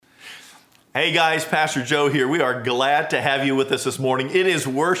Hey guys, Pastor Joe here. We are glad to have you with us this morning. It is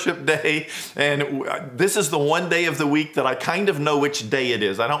worship day, and this is the one day of the week that I kind of know which day it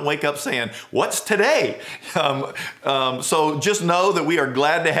is. I don't wake up saying, what's today? So just know that we are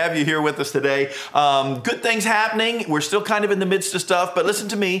glad to have you here with us today. Good things happening. We're still kind of in the midst of stuff, but listen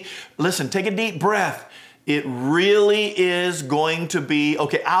to me. Listen, take a deep breath. It really is going to be,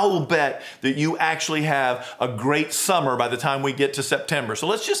 okay, I will bet that you actually have a great summer by the time we get to September. So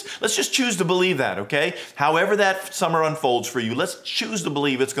let's just choose to believe that, okay? However that summer unfolds for you, let's choose to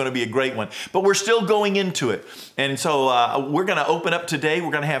believe it's going to be a great one. But we're still going into it. And so we're going to open up today. We're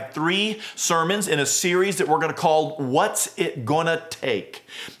going to have 3 sermons in a series that we're going to call What's It Gonna Take?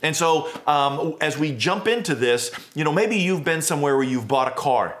 And so as we jump into this, maybe you've been somewhere where you've bought a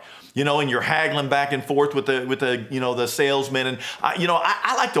car. And you're haggling back and forth with the salesman. And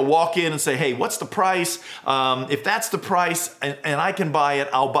I like to walk in and say, hey, what's the price? If that's the price and I can buy it,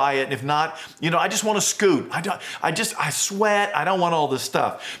 I'll buy it. And if not, I just want to scoot. I sweat. I don't want all this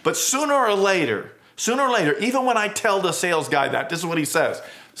stuff. But sooner or later, even when I tell the sales guy that, this is what he says.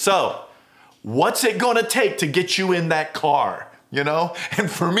 So what's it going to take to get you in that car?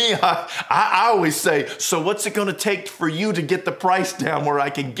 And for me, I always say, so what's it going to take for you to get the price down where I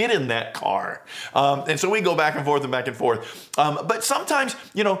can get in that car? And so we go back and forth and back and forth. But sometimes,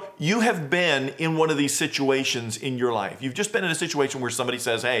 you have been in one of these situations in your life. You've just been in a situation where somebody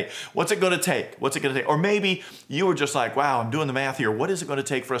says, hey, what's it going to take? What's it going to take? Or maybe you were just like, wow, I'm doing the math here. What is it going to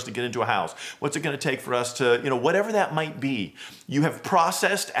take for us to get into a house? What's it going to take for us to, whatever that might be. You have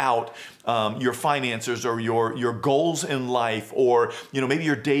processed out your finances or your goals in life, or maybe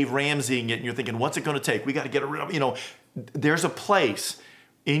you're Dave Ramseying it and you're thinking, what's it going to take? We got to get rid of, there's a place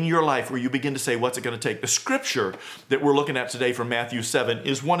in your life where you begin to say, what's it going to take? The scripture that we're looking at today from Matthew 7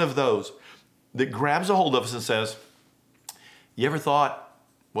 is one of those that grabs a hold of us and says, you ever thought,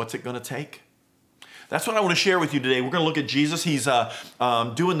 what's it going to take? That's what I want to share with you today. We're going to look at Jesus. He's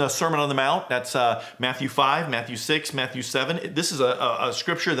doing the Sermon on the Mount. That's Matthew 5, Matthew 6, Matthew 7. This is a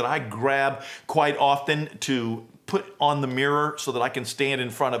scripture that I grab quite often to put on the mirror so that I can stand in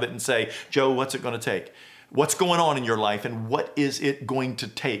front of it and say, Joe, what's it going to take? What's going on in your life and what is it going to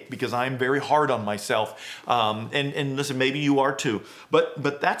take? Because I'm very hard on myself. And listen, maybe you are too.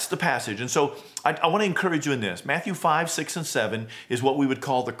 But that's the passage. And so I want to encourage you in this. Matthew 5, 6, and 7 is what we would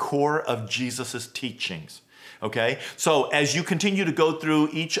call the core of Jesus's teachings. Okay? So as you continue to go through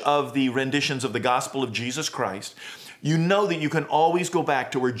each of the renditions of the gospel of Jesus Christ, you know that you can always go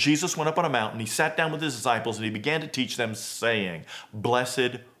back to where Jesus went up on a mountain. He sat down with his disciples and he began to teach them saying,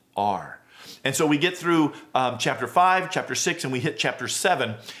 blessed are. And so we get through chapter 5, chapter 6, and we hit chapter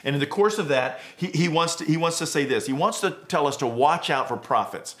 7. And in the course of that, he wants to say this. He wants to tell us to watch out for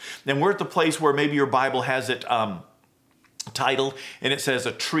prophets. And we're at the place where maybe your Bible has it titled, and it says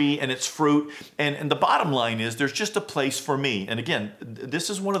a tree and its fruit. And the bottom line is there's just a place for me. And again,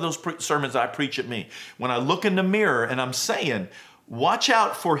 this is one of those sermons I preach at me. When I look in the mirror and I'm saying, watch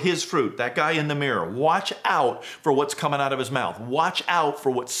out for his fruit, that guy in the mirror. Watch out for what's coming out of his mouth. Watch out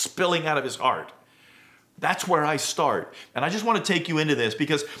for what's spilling out of his heart. That's where I start. And I just want to take you into this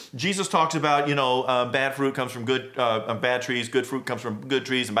because Jesus talks about, bad fruit comes from bad trees, good fruit comes from good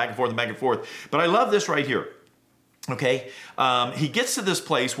trees, and back and forth and back and forth. But I love this right here. Okay, he gets to this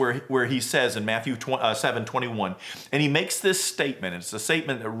place where he says in Matthew 7:21, and he makes this statement. It's a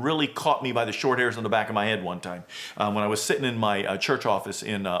statement that really caught me by the short hairs on the back of my head one time when I was sitting in my church office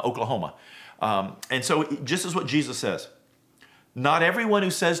in Oklahoma. And so just as what Jesus says, not everyone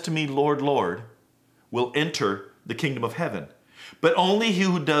who says to me, Lord, Lord, will enter the kingdom of heaven, but only he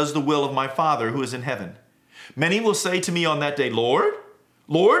who does the will of my Father who is in heaven. Many will say to me on that day, Lord,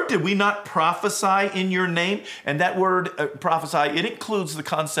 Lord, did we not prophesy in your name? And that word prophesy, it includes the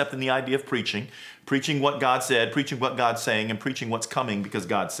concept and the idea of preaching what God said, preaching what God's saying, and preaching what's coming because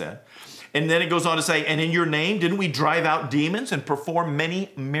God said. And then it goes on to say, and in your name, didn't we drive out demons and perform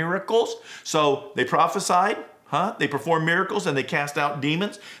many miracles? So they prophesied, They performed miracles and they cast out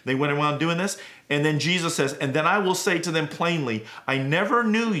demons. They went around doing this. And then Jesus says, and then I will say to them plainly, I never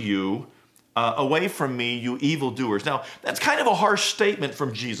knew you. Away from me, you evildoers. Now, that's kind of a harsh statement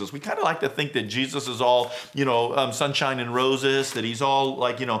from Jesus. We kind of like to think that Jesus is all, sunshine and roses, that he's all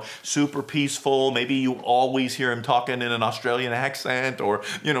like, super peaceful. Maybe you always hear him talking in an Australian accent, or,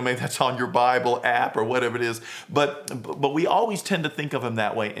 maybe that's on your Bible app or whatever it is. But we always tend to think of him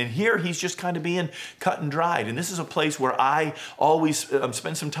that way. And here he's just kind of being cut and dried. And this is a place where I always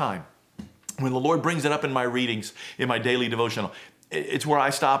spend some time. When the Lord brings it up in my readings, in my daily devotional, it's where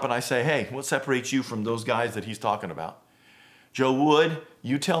I stop and I say, hey, what separates you from those guys that he's talking about? Joe Wood,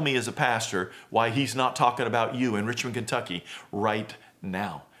 you tell me as a pastor why he's not talking about you in Richmond, Kentucky right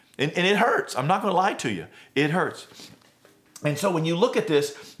now. And it hurts. I'm not going to lie to you. It hurts. And so when you look at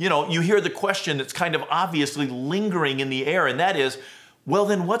this, you hear the question that's kind of obviously lingering in the air, and that is, well,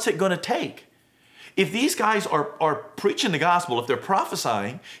 then what's it going to take? If these guys are preaching the gospel, if they're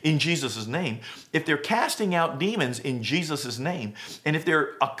prophesying in Jesus' name, if they're casting out demons in Jesus' name, and if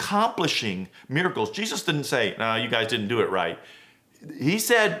they're accomplishing miracles, Jesus didn't say, no, you guys didn't do it right. He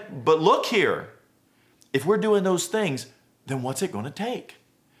said, but look here, if we're doing those things, then what's it going to take?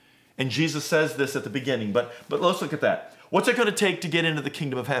 And Jesus says this at the beginning, but let's look at that. What's it going to take to get into the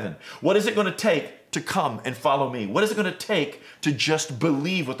kingdom of heaven? What is it going to take to come and follow me? What is it going to take to just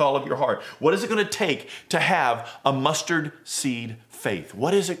believe with all of your heart? What is it going to take to have a mustard seed faith?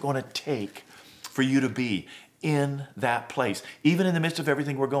 What is it going to take for you to be in that place, even in the midst of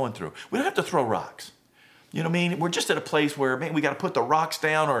everything we're going through? We don't have to throw rocks. You know what I mean? We're just at a place where, man, we got to put the rocks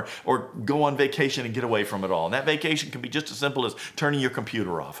down or go on vacation and get away from it all. And that vacation can be just as simple as turning your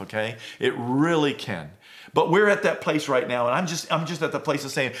computer off, okay? It really can. But we're at that place right now, and I'm just at the place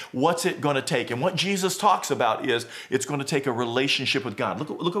of saying, what's it going to take? And what Jesus talks about is it's going to take a relationship with God. Look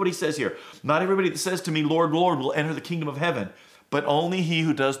at what he says here. Not everybody that says to me, Lord, Lord, will enter the kingdom of heaven, but only he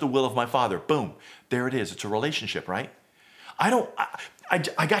who does the will of my Father. Boom. There it is. It's a relationship, right?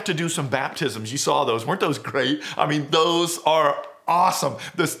 I got to do some baptisms. You saw those. Weren't those great? I mean, those are awesome.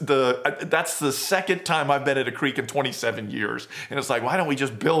 That's the second time I've been at a creek in 27 years. And it's like, why don't we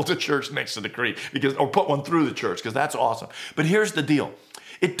just build a church next to the creek or put one through the church? Because that's awesome. But here's the deal.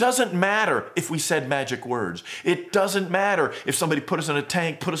 It doesn't matter if we said magic words. It doesn't matter if somebody put us in a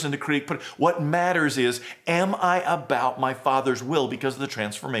tank, put us in the creek. What matters is, am I about my Father's will because of the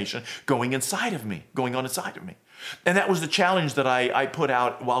transformation going on inside of me? And that was the challenge that I put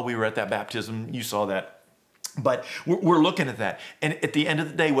out while we were at that baptism. You saw that. But we're looking at that. And at the end of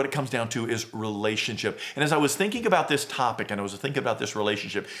the day, what it comes down to is relationship. And as I was thinking about this topic and I was thinking about this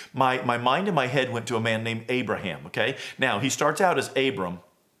relationship, my mind and my head went to a man named Abraham, okay? Now, he starts out as Abram.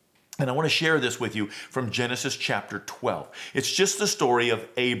 And I want to share this with you from Genesis chapter 12. It's just the story of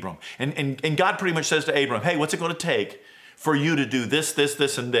Abram. And God pretty much says to Abram, hey, what's it going to take for you to do this, this,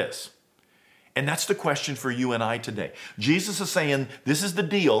 this, and this? And that's the question for you and I today. Jesus is saying, this is the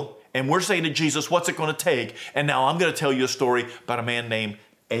deal. And we're saying to Jesus, what's it going to take? And now I'm going to tell you a story about a man named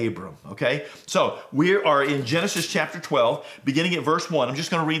Abram, okay? So we are in Genesis chapter 12, beginning at verse 1. I'm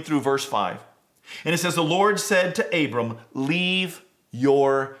just going to read through verse 5. And it says, the Lord said to Abram, leave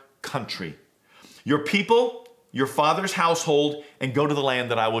your country, your people, your father's household, and go to the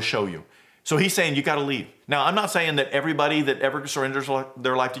land that I will show you. So he's saying you got to leave. Now, I'm not saying that everybody that ever surrenders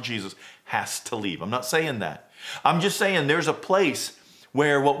their life to Jesus has to leave. I'm not saying that. I'm just saying there's a place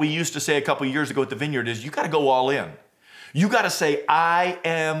where what we used to say a couple of years ago at the Vineyard is you got to go all in. You got to say, I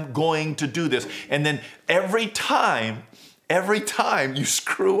am going to do this. And then every time you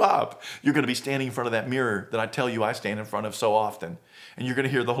screw up, you're going to be standing in front of that mirror that I tell you I stand in front of so often. And you're going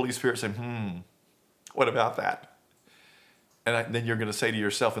to hear the Holy Spirit say, what about that? And then you're going to say to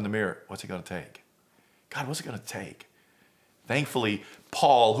yourself in the mirror, what's it going to take? God, what's it going to take? Thankfully,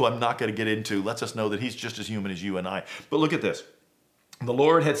 Paul, who I'm not going to get into, lets us know that he's just as human as you and I. But look at this. The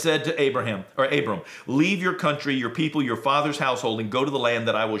Lord had said to Abram, leave your country, your people, your father's household, and go to the land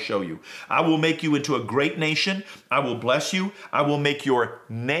that I will show you. I will make you into a great nation. I will bless you. I will make your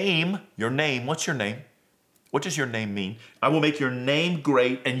name, what's your name? What does your name mean? I will make your name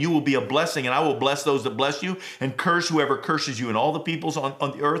great, and you will be a blessing, and I will bless those that bless you, and curse whoever curses you, and all the peoples on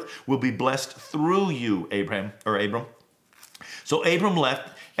the earth will be blessed through you, Abram. So Abram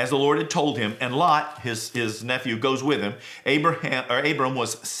left as the Lord had told him, and Lot, his nephew, goes with him. Abram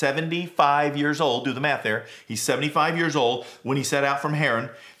was 75 years old. Do the math there. He's 75 years old when he set out from Haran.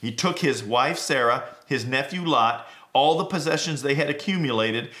 He took his wife Sarah, his nephew Lot, all the possessions they had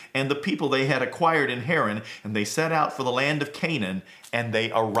accumulated, and the people they had acquired in Haran, and they set out for the land of Canaan, and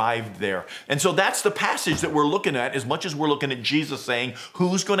they arrived there. And so that's the passage that we're looking at, as much as we're looking at Jesus saying,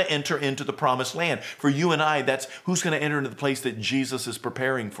 who's going to enter into the promised land? For you and I, that's who's going to enter into the place that Jesus is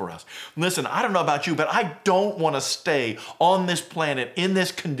preparing for us. Listen, I don't know about you, but I don't want to stay on this planet in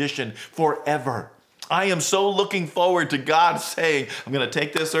this condition forever. I am so looking forward to God saying, I'm going to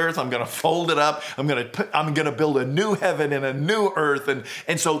take this earth, I'm going to fold it up, I'm going to build a new heaven and a new earth.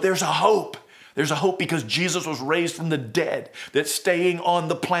 And so there's a hope. There's a hope because Jesus was raised from the dead, that staying on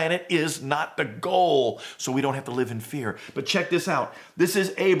the planet is not the goal, so we don't have to live in fear. But check this out. This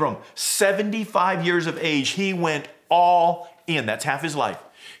is Abram, 75 years of age. He went all in. That's half his life.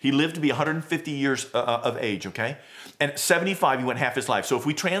 He lived to be 150 years of age, okay? And at 75, he went half his life. So if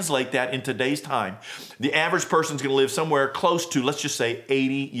we translate that in today's time, the average person's going to live somewhere close to, let's just say,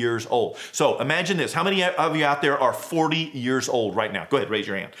 80 years old. So imagine this. How many of you out there are 40 years old right now? Go ahead, raise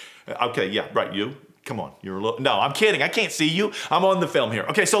your hand. Okay, yeah, right, you. Come on. You're a little, no, I'm kidding. I can't see you. I'm on the film here.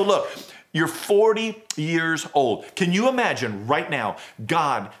 Okay, so look. You're 40 years old. Can you imagine right now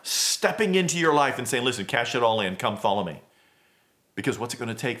God stepping into your life and saying, listen, cash it all in, come follow me? Because what's it going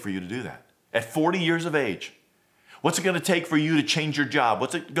to take for you to do that? At 40 years of age, what's it going to take for you to change your job?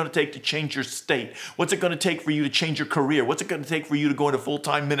 What's it going to take to change your state? What's it going to take for you to change your career? What's it going to take for you to go into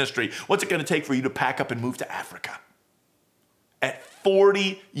full-time ministry? What's it going to take for you to pack up and move to Africa? At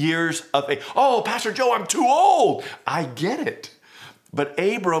 40 years of age. Oh, Pastor Joe, I'm too old. I get it. But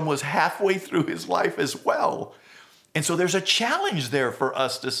Abram was halfway through his life as well. And so there's a challenge there for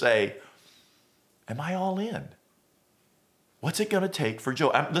us to say, am I all in? What's it going to take for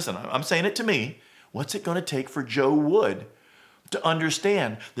Joe? Listen, I'm saying it to me. What's it going to take for Joe Wood to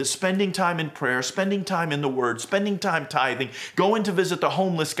understand that spending time in prayer, spending time in the Word, spending time tithing, going to visit the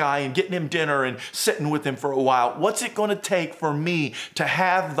homeless guy and getting him dinner and sitting with him for a while, what's it going to take for me to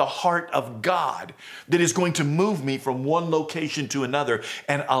have the heart of God that is going to move me from one location to another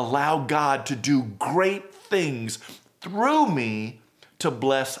and allow God to do great things through me to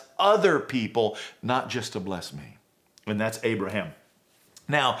bless other people, not just to bless me? And that's Abraham.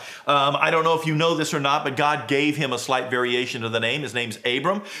 Now, I don't know if you know this or not, but God gave him a slight variation of the name. His name's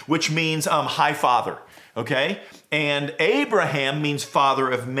Abram, which means high father, okay? And Abraham means father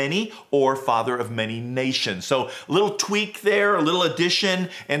of many or father of many nations. So a little tweak there, a little addition,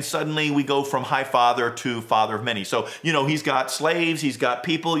 and suddenly we go from high father to father of many. So, you know, he's got slaves, he's got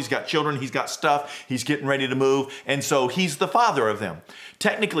people, he's got children, he's got stuff, he's getting ready to move, and so he's the father of them.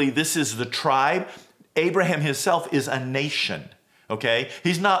 Technically, this is the tribe. Abraham himself is a nation. Okay?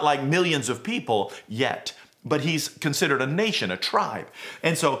 He's not like millions of people yet, but he's considered a nation, a tribe.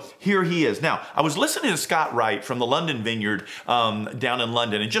 And so here he is. Now, I was listening to Scott Wright from the London Vineyard down in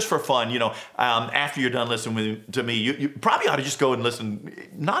London. And just for fun, you know, after you're done listening to me, you probably ought to just go and listen.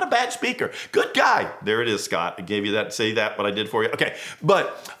 Not a bad speaker. Good guy. There it is, Scott. I gave you that, say that, what I did for you. Okay.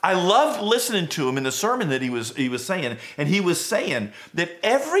 But I loved listening to him in the sermon that he was saying. And he was saying that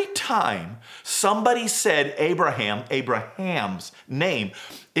every time somebody said Abraham's name,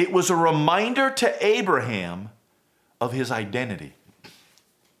 it was a reminder to Abraham of his identity.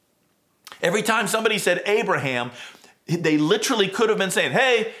 Every time somebody said Abraham, they literally could have been saying,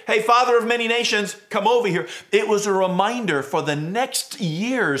 hey, father of many nations, come over here. It was a reminder for the next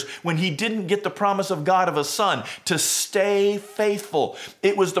years when he didn't get the promise of God of a son to stay faithful.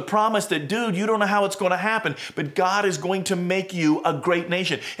 It was the promise that, dude, you don't know how it's going to happen, but God is going to make you a great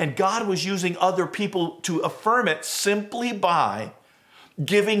nation. And God was using other people to affirm it simply by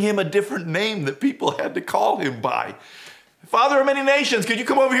giving him a different name that people had to call him by. Father of many nations, could you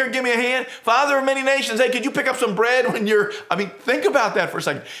come over here and give me a hand? Father of many nations, hey, could you pick up some bread when think about that for a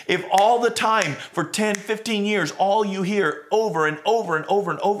second. If all the time for 10, 15 years, all you hear over and over and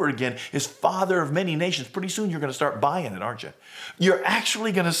over and over again is Father of many nations, pretty soon you're going to start buying it, aren't you? You're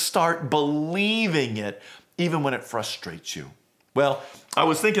actually going to start believing it even when it frustrates you. Well, I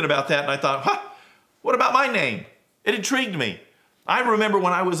was thinking about that and I thought, what about my name? It intrigued me. I remember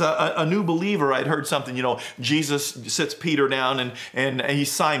when I was a new believer, I'd heard something, you know, Jesus sits Peter down and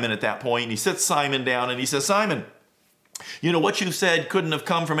he's Simon at that point. And he sits Simon down and he says, Simon, you know, what you said couldn't have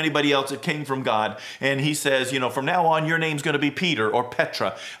come from anybody else. It came from God. And he says, you know, from now on, your name's going to be Peter or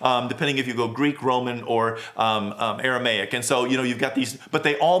Petra, depending if you go Greek, Roman, or Aramaic. And so, you know, you've got these, but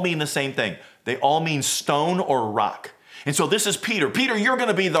they all mean the same thing. They all mean stone or rock. And so this is Peter. Peter, you're going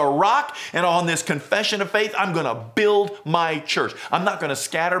to be the rock, and on this confession of faith, I'm going to build my church. I'm not going to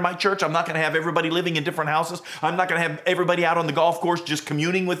scatter my church. I'm not going to have everybody living in different houses. I'm not going to have everybody out on the golf course just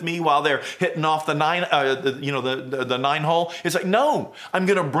communing with me while they're hitting off the nine hole. It's like, no, I'm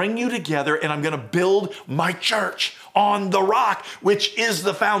going to bring you together, and I'm going to build my church on the rock, which is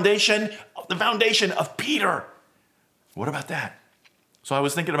the foundation of Peter. What about that? So I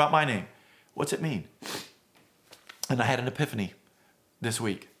was thinking about my name. What's it mean? And I had an epiphany this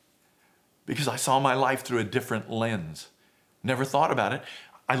week because I saw my life through a different lens. Never thought about it.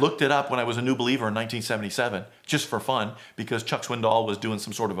 I looked it up when I was a new believer in 1977, just for fun, because Chuck Swindoll was doing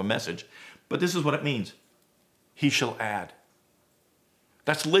some sort of a message. But this is what it means. He shall add.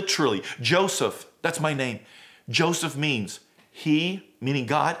 That's literally Joseph. That's my name. Joseph means he, meaning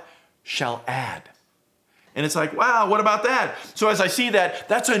God, shall add. And it's like, wow, what about that? So as I see that,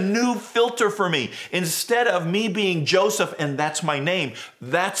 that's a new filter for me. Instead of me being Joseph and that's my name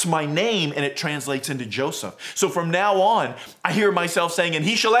and it translates into Joseph. So from now on, I hear myself saying, and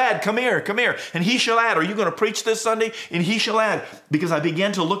he shall add, come here, and he shall add. Are you going to preach this Sunday? And he shall add. Because I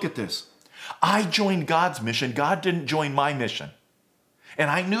began to look at this. I joined God's mission. God didn't join my mission. And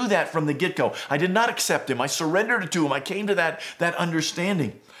I knew that from the get-go. I did not accept him. I surrendered it to him. I came to that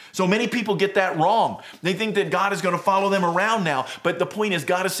understanding. So many people get that wrong. They think that God is going to follow them around now. But the point is,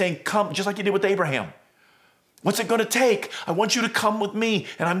 God is saying, come, just like he did with Abraham. What's it going to take? I want you to come with me,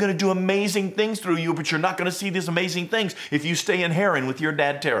 and I'm going to do amazing things through you, but you're not going to see these amazing things if you stay in Haran with your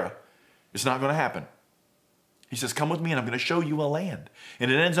dad, Terah. It's not going to happen. He says, come with me, and I'm going to show you a land.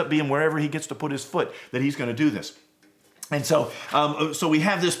 And it ends up being wherever he gets to put his foot that he's going to do this. And so we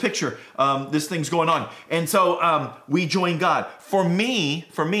have this picture, this thing's going on. And so we join God. For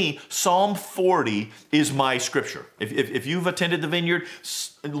me, Psalm 40 is my scripture. If you've attended the Vineyard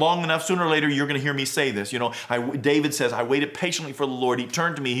long enough, sooner or later, you're going to hear me say this. You know, David says, I waited patiently for the Lord. He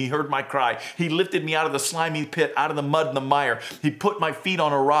turned to me. He heard my cry. He lifted me out of the slimy pit, out of the mud and the mire. He put my feet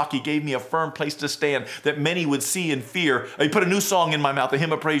on a rock. He gave me a firm place to stand that many would see and fear. He put a new song in my mouth, a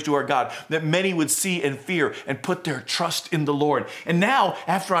hymn of praise to our God, that many would see and fear and put their trust in the Lord. And now,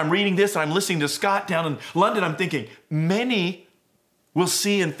 after I'm reading this, I'm listening to Scott down in London, I'm thinking, many will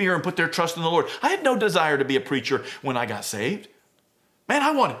see and fear and put their trust in the Lord. I had no desire to be a preacher when I got saved. Man,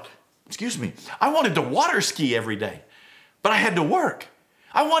 I wanted to water ski every day, but I had to work.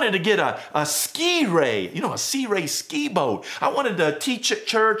 I wanted to get a ski ray, a Sea Ray ski boat. I wanted to teach at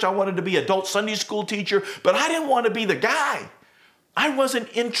church. I wanted to be an adult Sunday school teacher, but I didn't want to be the guy. I wasn't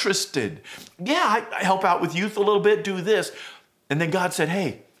interested. Yeah, I help out with youth a little bit, do this. And then God said,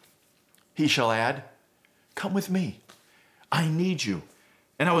 hey, he shall add, come with me. I need you.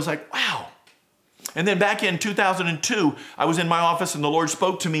 And I was like, wow. And then back in 2002, I was in my office and the Lord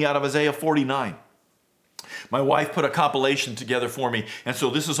spoke to me out of Isaiah 49. My wife put a compilation together for me. And so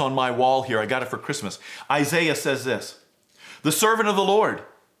this is on my wall here. I got it for Christmas. Isaiah says this, the servant of the Lord,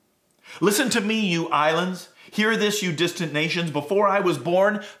 listen to me, you islands. Hear this, you distant nations. Before I was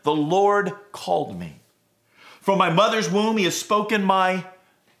born, the Lord called me. From my mother's womb, he has spoken my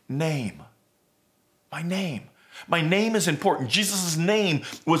name. My name. My name is important. Jesus' name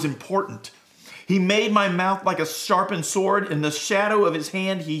was important. He made my mouth like a sharpened sword. In the shadow of his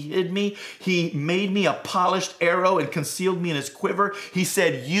hand, he hid me. He made me a polished arrow and concealed me in his quiver. He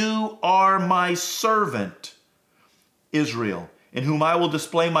said, you are my servant, Israel, in whom I will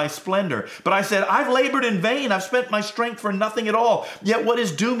display my splendor. But I said, I've labored in vain. I've spent my strength for nothing at all. Yet what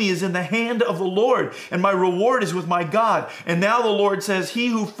is due me is in the hand of the Lord, and my reward is with my God. And now the Lord says, he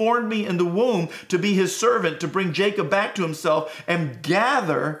who formed me in the womb to be his servant, to bring Jacob back to himself and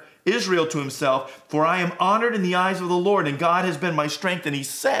gather Israel to himself, for I am honored in the eyes of the Lord, and God has been my strength. And he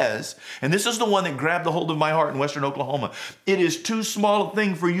says, and this is the one that grabbed the hold of my heart in western Oklahoma, it is too small a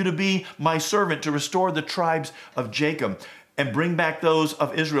thing for you to be my servant, to restore the tribes of Jacob and bring back those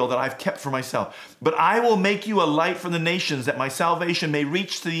of Israel that I've kept for myself. But I will make you a light for the nations, that my salvation may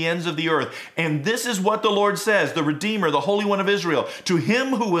reach to the ends of the earth. And this is what the Lord says, the Redeemer, the Holy One of Israel, to him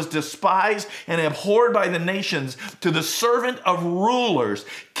who was despised and abhorred by the nations, to the servant of rulers.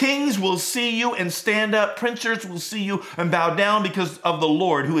 Kings will see you and stand up. Princes will see you and bow down because of the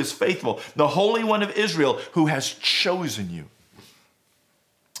Lord who is faithful, the Holy One of Israel who has chosen you.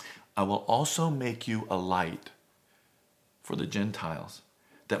 I will also make you a light for the Gentiles,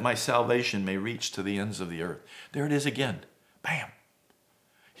 that my salvation may reach to the ends of the earth. There it is again. Bam.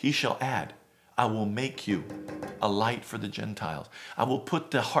 He shall add, I will make you a light for the Gentiles. I will put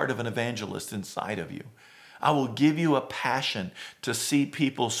the heart of an evangelist inside of you. I will give you a passion to see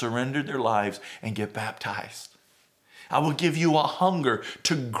people surrender their lives and get baptized. I will give you a hunger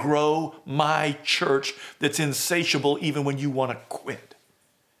to grow my church that's insatiable even when you want to quit.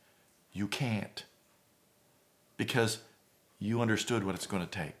 You can't, because you understood what it's going to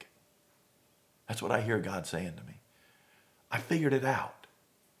take. That's what I hear God saying to me. I figured it out.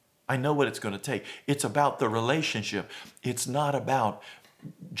 I know what it's going to take. It's about the relationship. It's not about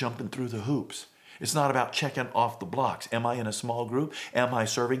jumping through the hoops. It's not about checking off the blocks. Am I in a small group? Am I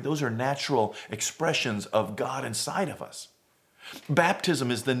serving? Those are natural expressions of God inside of us.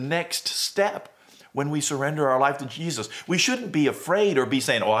 Baptism is the next step. When we surrender our life to Jesus, we shouldn't be afraid or be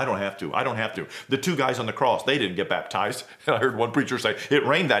saying, oh, I don't have to. The two guys on the cross, they didn't get baptized. I heard one preacher say, it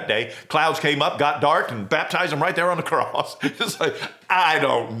rained that day. Clouds came up, got dark, and baptized them right there on the cross. It's like, I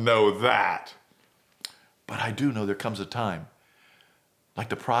don't know that. But I do know there comes a time, like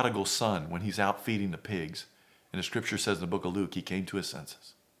the prodigal son, when he's out feeding the pigs. And the scripture says in the book of Luke, he came to his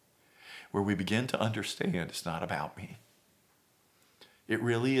senses. where we begin to understand it's not about me. It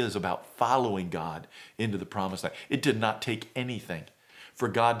really is about following God into the promised land. It did not take anything for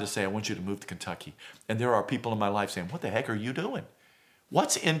God to say, I want you to move to Kentucky. And there are people in my life saying, what the heck are you doing?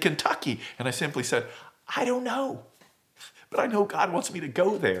 What's in Kentucky? And I simply said, I don't know. But I know God wants me to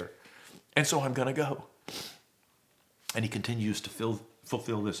go there. And so I'm going to go. And he continues to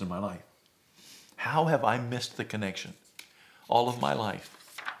fulfill this in my life. How have I missed the connection all of my life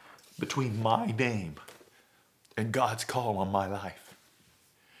between my name and God's call on my life?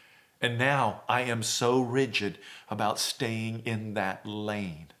 And now I am so rigid about staying in that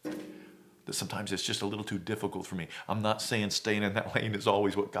lane that sometimes it's just a little too difficult for me. I'm not saying staying in that lane is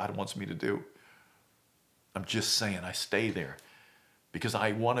always what God wants me to do. I'm just saying I stay there because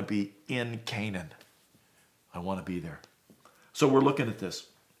I want to be in Canaan. I want to be there. So we're looking at this.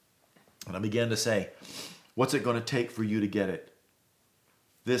 And I began to say, what's it going to take for you to get it?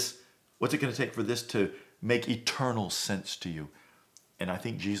 What's it going to take for this to make eternal sense to you? And I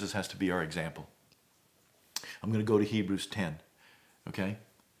think Jesus has to be our example. I'm going to go to Hebrews 10. Okay?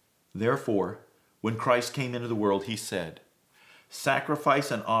 Therefore, when Christ came into the world, he said,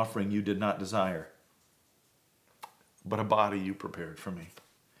 sacrifice and offering you did not desire, but a body you prepared for me.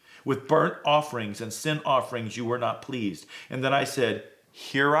 With burnt offerings and sin offerings you were not pleased. And then I said,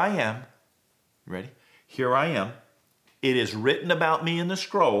 here I am. Ready? Here I am. It is written about me in the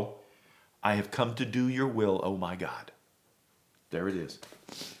scroll. I have come to do your will, oh my God. There it is.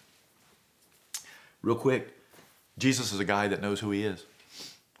 Real quick, Jesus is a guy that knows who he is.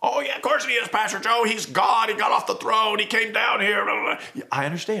 Oh yeah, of course he is, Pastor Joe. He's God. He got off the throne. He came down here. Blah, blah, blah. Yeah, I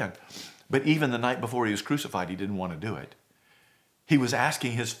understand. But even the night before he was crucified, he didn't want to do it. He was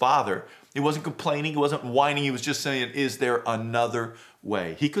asking his Father. He wasn't complaining. He wasn't whining. He was just saying, is there another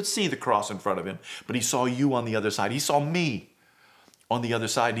way? He could see the cross in front of him, but he saw you on the other side. He saw me on the other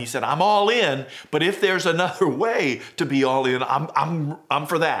side. And he said, I'm all in, but if there's another way to be all in, I'm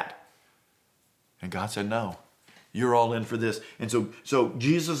for that. And God said, no, you're all in for this. And so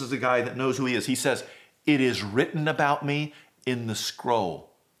Jesus is a guy that knows who he is. He says, it is written about me in the scroll.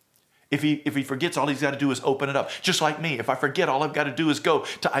 If he forgets, all he's got to do is open it up. Just like me, if I forget, all I've got to do is go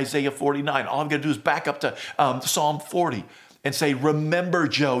to Isaiah 49. All I've got to do is back up to Psalm 40 and say, remember,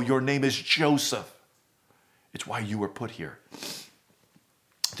 Joe, your name is Joseph. It's why you were put here.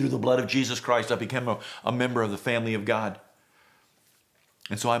 Through the blood of Jesus Christ, I became a member of the family of God.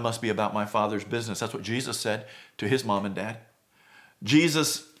 And so I must be about my Father's business. That's what Jesus said to his mom and dad.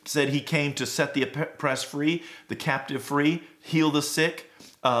 Jesus said he came to set the oppressed free, the captive free, heal the sick,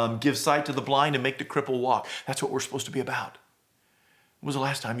 give sight to the blind, and make the cripple walk. That's what we're supposed to be about. When was the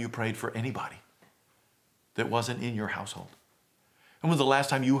last time you prayed for anybody that wasn't in your household? When was the last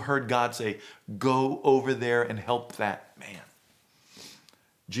time you heard God say, go over there and help that man?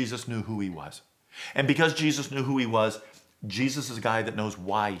 Jesus knew who he was. And because Jesus knew who he was, Jesus is a guy that knows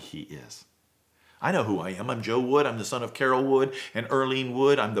why he is. I know who I am. I'm Joe Wood. I'm the son of Carol Wood and Earlene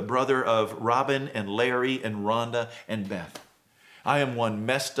Wood. I'm the brother of Robin and Larry and Rhonda and Beth. I am one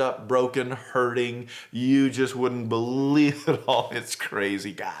messed up, broken, hurting, you just wouldn't believe it all, it's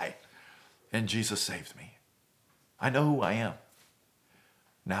crazy guy. And Jesus saved me. I know who I am.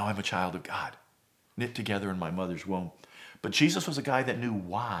 Now I'm a child of God, knit together in my mother's womb. But Jesus was a guy that knew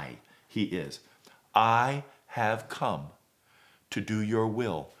why he is. I have come to do your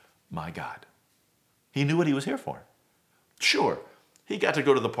will, my God. He knew what he was here for. Sure, he got to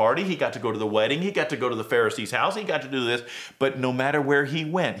go to the party. He got to go to the wedding. He got to go to the Pharisee's house. He got to do this. But no matter where he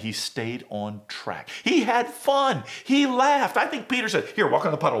went, he stayed on track. He had fun. He laughed. I think Peter said, here, walk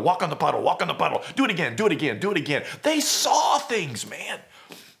on the puddle, walk on the puddle, walk on the puddle. Do it again, do it again, do it again. They saw things, man.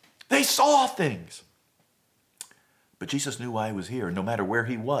 They saw things. But Jesus knew why he was here. No matter where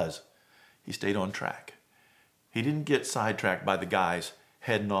he was, he stayed on track. He didn't get sidetracked by the guys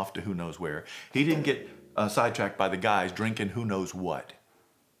heading off to who knows where. He didn't get sidetracked by the guys drinking who knows what.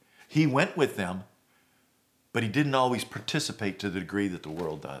 He went with them, but he didn't always participate to the degree that the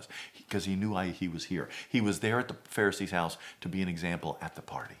world does because he knew why he was here. He was there at the Pharisee's house to be an example at the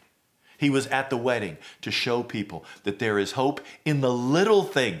party. He was at the wedding to show people that there is hope in the little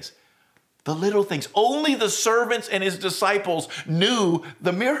things. The little things. Only the servants and his disciples knew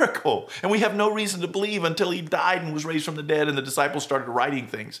the miracle. And we have no reason to believe until he died and was raised from the dead and the disciples started writing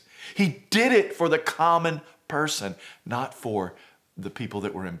things. He did it for the common person, not for the people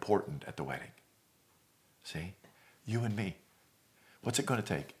that were important at the wedding. See? You and me. What's it going to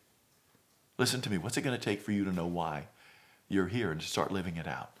take? Listen to me. What's it going to take for you to know why you're here and to start living it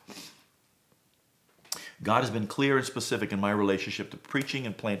out? God has been clear and specific in my relationship to preaching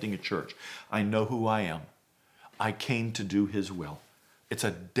and planting a church. I know who I am. I came to do his will. It's a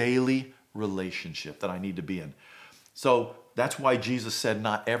daily relationship that I need to be in. So that's why Jesus said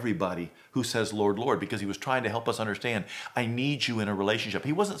not everybody who says Lord, Lord, because he was trying to help us understand, I need you in a relationship.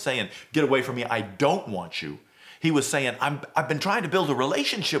 He wasn't saying, get away from me, I don't want you. He was saying, I've been trying to build a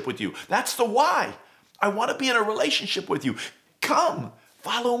relationship with you. That's the why. I want to be in a relationship with you. Come,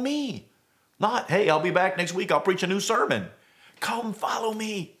 follow me. Not, hey, I'll be back next week, I'll preach a new sermon. Come, follow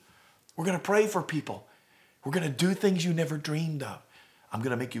me. We're going to pray for people. We're going to do things you never dreamed of. I'm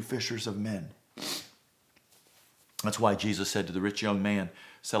going to make you fishers of men. That's why Jesus said to the rich young man,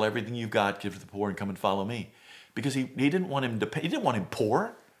 sell everything you've got, give to the poor, and come and follow me. Because he didn't want him he didn't want him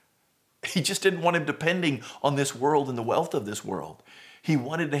poor. He just didn't want him depending on this world and the wealth of this world. He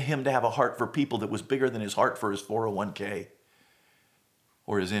wanted him to have a heart for people that was bigger than his heart for his 401k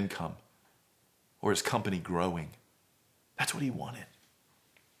or his income or his company growing. That's what he wanted.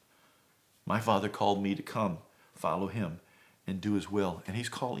 My Father called me to come, follow him, and do his will. And he's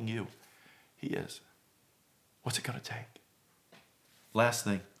calling you. He is. What's it going to take? Last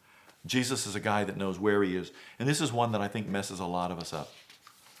thing, Jesus is a guy that knows where he is. And this is one that I think messes a lot of us up.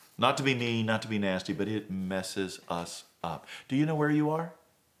 Not to be mean, not to be nasty, but it messes us up. Do you know where you are?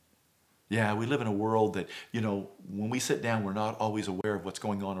 Yeah, we live in a world that, when we sit down, we're not always aware of what's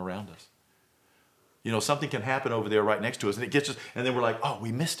going on around us. Something can happen over there right next to us, and it gets us, and then we're like, oh,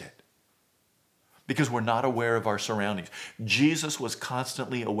 we missed it. Because we're not aware of our surroundings. Jesus was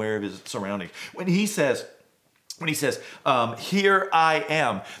constantly aware of his surroundings. When he says, here I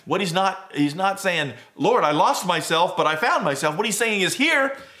am, he's not saying, Lord, I lost myself, but I found myself. What he's saying is,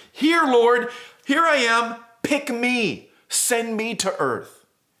 here, Lord, here I am, pick me, send me to earth.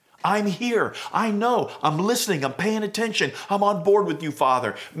 I'm here. I know. I'm listening. I'm paying attention. I'm on board with you,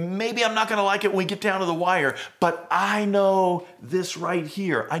 Father. Maybe I'm not going to like it when we get down to the wire, but I know this right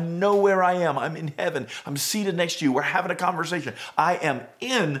here. I know where I am. I'm in heaven. I'm seated next to you. We're having a conversation. I am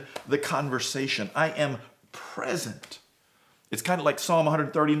in the conversation. I am present. It's kind of like Psalm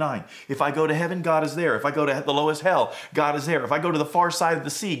 139. If I go to heaven, God is there. If I go to the lowest hell, God is there. If I go to the far side of the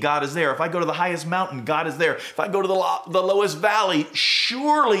sea, God is there. If I go to the highest mountain, God is there. If I go to the lowest valley,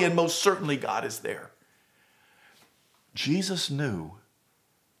 surely and most certainly God is there. Jesus knew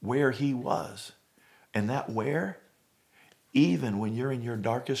where he was. And that where, even when you're in your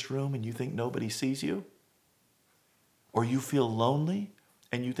darkest room and you think nobody sees you, or you feel lonely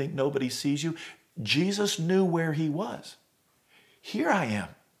and you think nobody sees you, Jesus knew where he was. Here I am,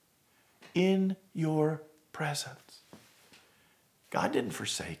 in your presence. God didn't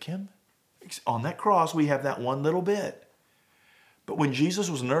forsake him. On that cross, we have that one little bit. But when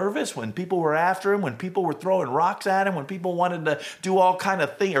Jesus was nervous, when people were after him, when people were throwing rocks at him, when people wanted to do all kind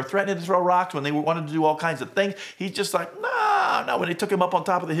of things, or threatening to throw rocks, when they wanted to do all kinds of things, he's just like, no. When they took him up on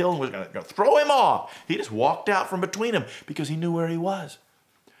top of the hill and was going to throw him off, he just walked out from between them because he knew where he was.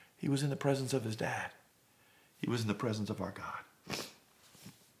 He was in the presence of his dad. He was in the presence of our God.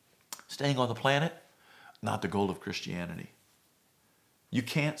 Staying on the planet, not the goal of Christianity. You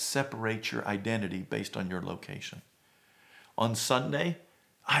can't separate your identity based on your location. On Sunday,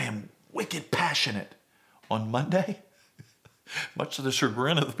 I am wicked passionate. On Monday, much to the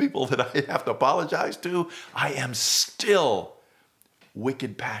chagrin of the people that I have to apologize to, I am still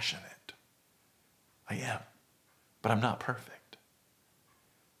wicked passionate. I am. But I'm not perfect.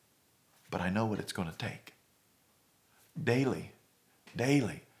 But I know what it's going to take. Daily,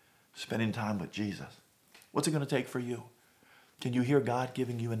 spending time with Jesus. What's it going to take for you? Can you hear God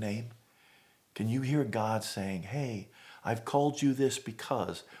giving you a name? Can you hear God saying, hey, I've called you this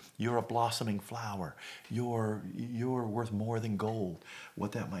because you're a blossoming flower. You're worth more than gold,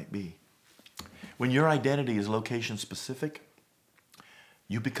 what that might be. When your identity is location specific,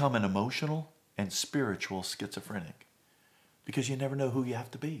 you become an emotional and spiritual schizophrenic because you never know who you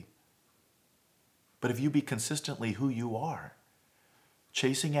have to be. But if you be consistently who you are,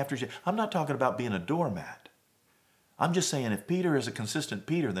 chasing after, I'm not talking about being a doormat. I'm just saying if Peter is a consistent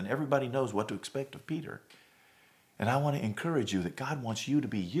Peter, then everybody knows what to expect of Peter. And I want to encourage you that God wants you to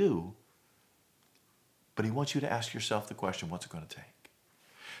be you, but he wants you to ask yourself the question, what's it going to take?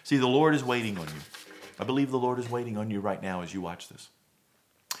 See, the Lord is waiting on you. I believe the Lord is waiting on you right now as you watch this.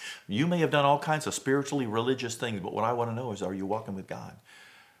 You may have done all kinds of spiritually religious things, but what I want to know is, are you walking with God?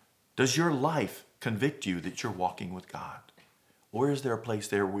 Does your life convict you that you're walking with God? Or is there a place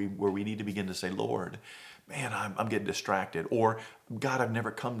there where we need to begin to say, Lord, man, I'm getting distracted. Or, God, I've never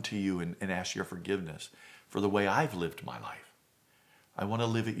come to you and asked your forgiveness for the way I've lived my life. I want to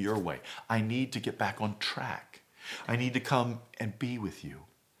live it your way. I need to get back on track. I need to come and be with you.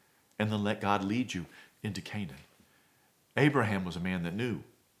 And then let God lead you into Canaan. Abraham was a man that knew.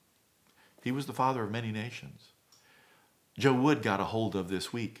 He was the father of many nations. Joe Wood got a hold of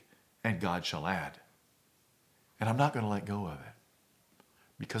this week and God shall add. And I'm not going to let go of it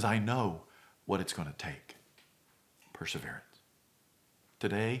because I know what it's going to take. Perseverance.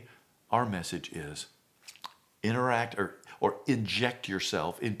 Today, our message is interact or inject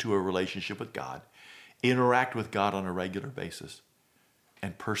yourself into a relationship with God, interact with God on a regular basis,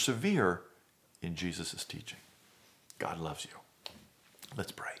 and persevere in Jesus' teaching. God loves you.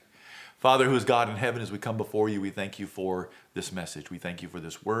 Let's pray. Father, who is God in heaven, as we come before you, we thank you for this message. We thank you for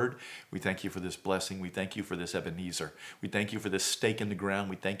this word. We thank you for this blessing. We thank you for this Ebenezer. We thank you for this stake in the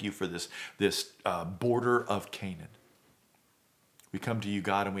ground. We thank you for this border of Canaan. We come to you,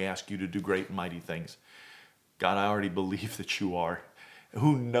 God, and we ask you to do great and mighty things. God, I already believe that you are.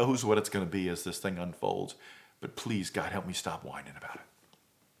 Who knows what it's going to be as this thing unfolds. But please, God, help me stop whining about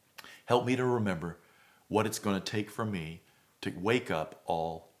it. Help me to remember what it's going to take for me to wake up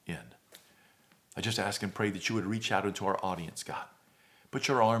all in. I just ask and pray that you would reach out into our audience, God. Put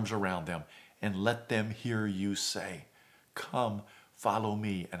your arms around them and let them hear you say, come, follow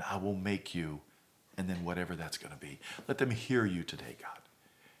me, and I will make you, and then whatever that's going to be. Let them hear you today, God.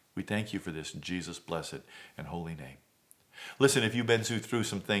 We thank you for this in Jesus' blessed and holy name. Listen, if you've been through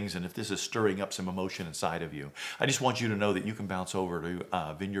some things and if this is stirring up some emotion inside of you, I just want you to know that you can bounce over to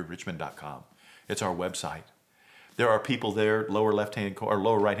vineyardrichmond.com. It's our website. There are people there, lower right-hand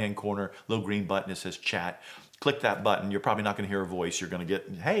corner, little green button that says chat. Click that button. You're probably not going to hear a voice. You're going to get,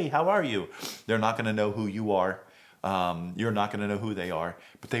 hey, how are you? They're not going to know who you are. You're not going to know who they are,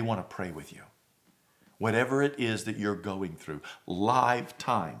 but they want to pray with you. Whatever it is that you're going through, live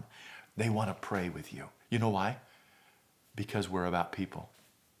time, they want to pray with you. You know why? Because we're about people.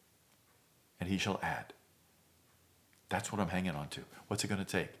 And he shall add. That's what I'm hanging on to. What's it going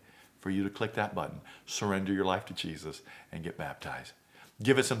to take for you to click that button, surrender your life to Jesus, and get baptized?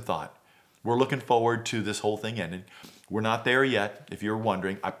 Give it some thought. We're looking forward to this whole thing ending. We're not there yet, if you're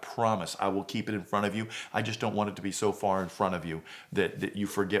wondering. I promise I will keep it in front of you. I just don't want it to be so far in front of you that you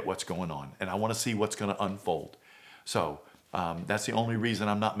forget what's going on. And I want to see what's going to unfold. So that's the only reason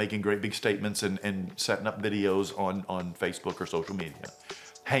I'm not making great big statements and setting up videos on Facebook or social media.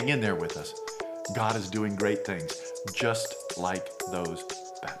 Hang in there with us. God is doing great things, just like those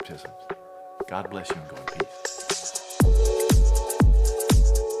baptisms. God bless you and go in peace.